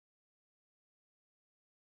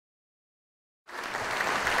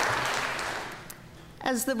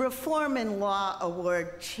As the Reform in Law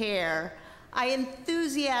Award chair, I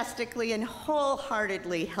enthusiastically and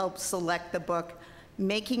wholeheartedly helped select the book,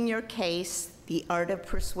 Making Your Case, The Art of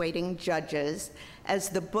Persuading Judges, as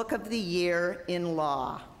the Book of the Year in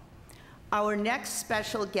Law. Our next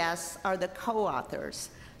special guests are the co-authors,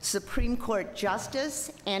 Supreme Court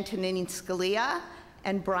Justice Antonin Scalia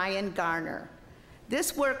and Bryan Garner.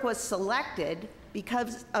 This work was selected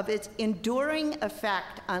because of its enduring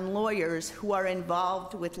effect on lawyers who are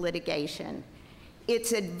involved with litigation.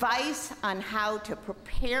 Its advice on how to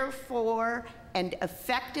prepare for and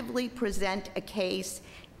effectively present a case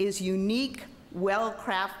is unique,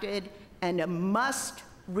 well-crafted, and a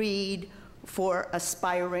must-read for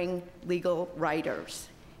aspiring legal writers.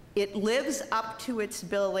 It lives up to its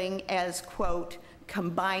billing as, quote,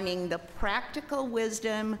 combining the practical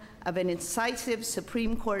wisdom of an incisive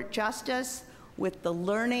Supreme Court justice with the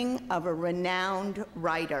learning of a renowned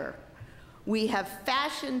writer. We have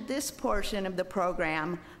fashioned this portion of the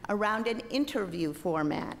program around an interview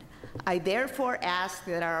format. I therefore ask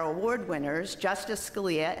that our award winners, Justice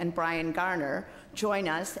Scalia and Bryan Garner, join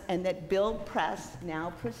us and that Bill Press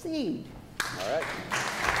now proceed. All right.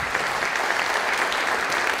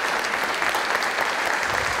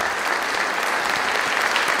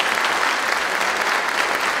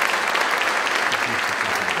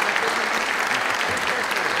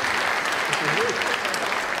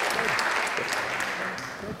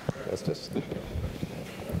 Justice.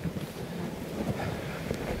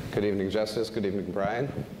 Good evening, Justice. Good evening,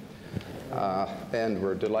 Bryan. And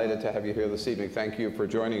we're delighted to have you here this evening. Thank you for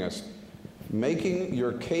joining us. Making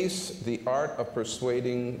Your Case, The Art of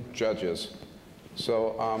Persuading Judges.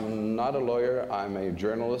 So I'm not a lawyer. I'm a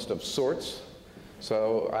journalist of sorts.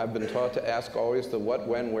 So I've been taught to ask always the what,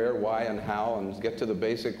 when, where, why, and how, and get to the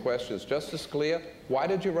basic questions. Justice Scalia, why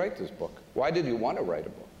did you write this book? Why did you want to write a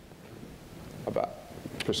book about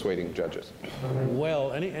persuading judges?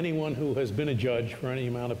 Well, anyone who has been a judge for any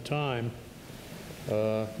amount of time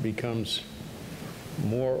becomes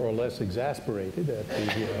more or less exasperated at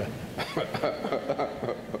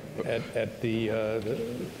the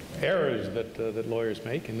errors that lawyers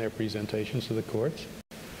make in their presentations to the courts,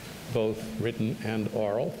 both written and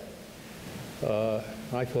oral.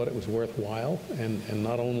 I thought it was worthwhile and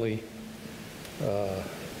not only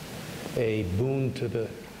a boon to the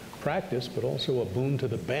practice, but also a boon to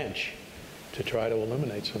the bench to try to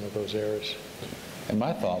eliminate some of those errors. And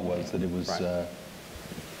my thought was that it was,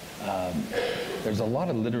 there's a lot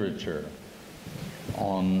of literature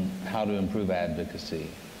on how to improve advocacy,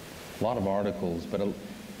 a lot of articles, but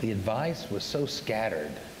the advice was so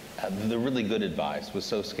scattered, the really good advice was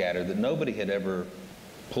so scattered that nobody had ever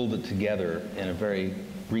pulled it together in a very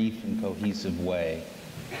brief and cohesive way,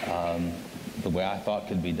 the way I thought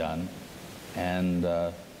could be done, and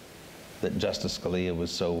that Justice Scalia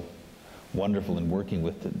was so wonderful in working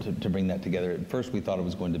with to bring that together. At first we thought it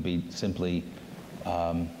was going to be simply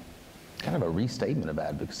kind of a restatement of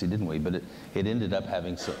advocacy, didn't we? But it ended up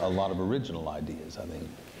having a lot of original ideas, I think.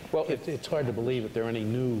 Well, it's hard to believe that there are any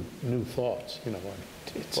new thoughts, you know.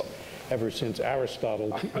 Ever since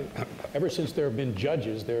Aristotle, ever since there have been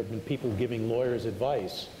judges, there have been people giving lawyers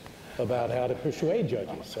advice about how to persuade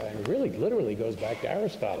judges. And it really literally goes back to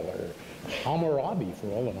Aristotle or Hammurabi,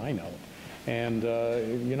 for all that I know. And,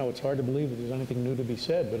 you know, it's hard to believe that there's anything new to be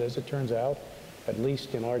said, but as it turns out, at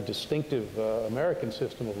least in our distinctive American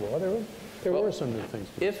system of law, there were some new things.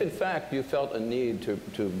 If, in fact, you felt a need to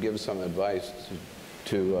give some advice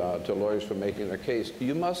to lawyers for making their case,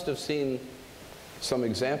 you must have seen some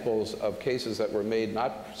examples of cases that were made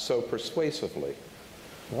not so persuasively.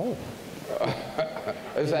 Oh.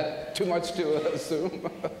 Is that too much to assume?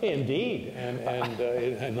 Indeed,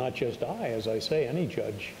 and not just I, as I say, any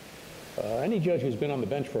judge who's been on the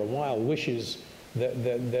bench for a while wishes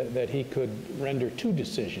that he could render two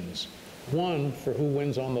decisions, one for who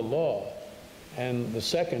wins on the law, and the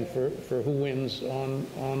second for who wins on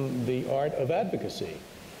the art of advocacy.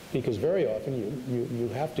 Because very often you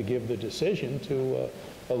have to give the decision to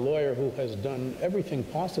a lawyer who has done everything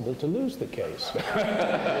possible to lose the case.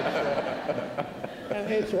 And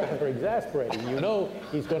it's rather exasperating. You know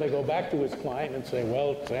he's going to go back to his client and say,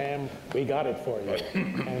 well, Sam, we got it for you.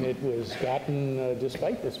 And it was gotten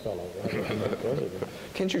despite this fellow. Right?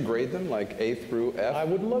 Can't you grade them like A through F? I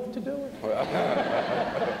would love to do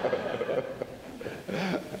it.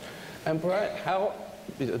 And Bryan, how,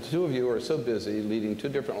 the two of you are so busy leading two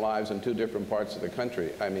different lives in two different parts of the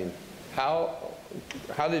country. I mean, how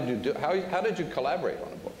did you collaborate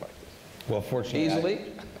on a book like this? Well, fortunately,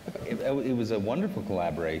 easily? It was a wonderful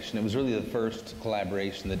collaboration. It was really the first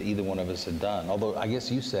collaboration that either one of us had done. Although I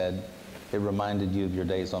guess you said it reminded you of your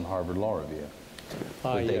days on Harvard Law Review.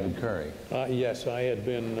 with David Curry. Yes, I had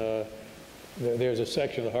been, there's a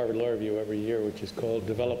section of the Harvard Law Review every year which is called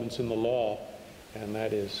Developments in the Law, and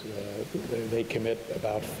that is, they commit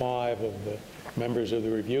about 5 of the members of the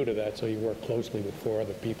review to that, so you work closely with 4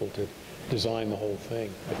 other people to design the whole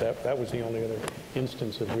thing. But that was the only other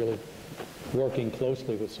instance of really working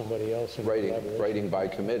closely with somebody else. In Writing by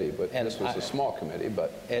committee, but this was a small committee.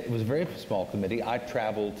 But it was a very small committee. I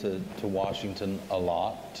traveled to Washington a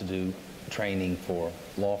lot to do training for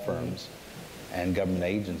law firms and government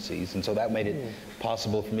agencies, and so that made it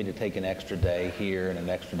possible for me to take an extra day here and an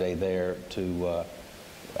extra day there to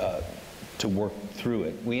work through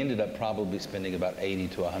it. We ended up probably spending about 80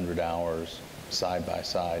 to 100 hours side by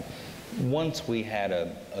side. Once we had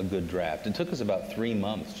a good draft, it took us about 3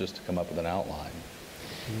 months just to come up with an outline.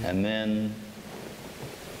 And then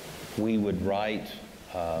we would write,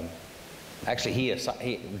 actually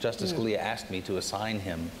Justice Scalia asked me to assign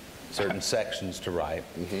him certain sections to write.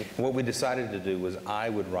 And what we decided to do was I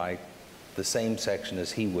would write the same section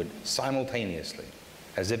as he would simultaneously,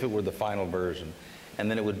 as if it were the final version.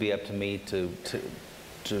 And then it would be up to me to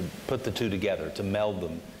put the two together, to meld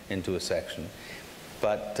them into a section.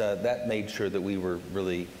 But that made sure that we were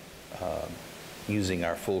really using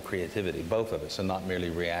our full creativity, both of us, and not merely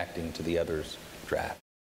reacting to the other's draft.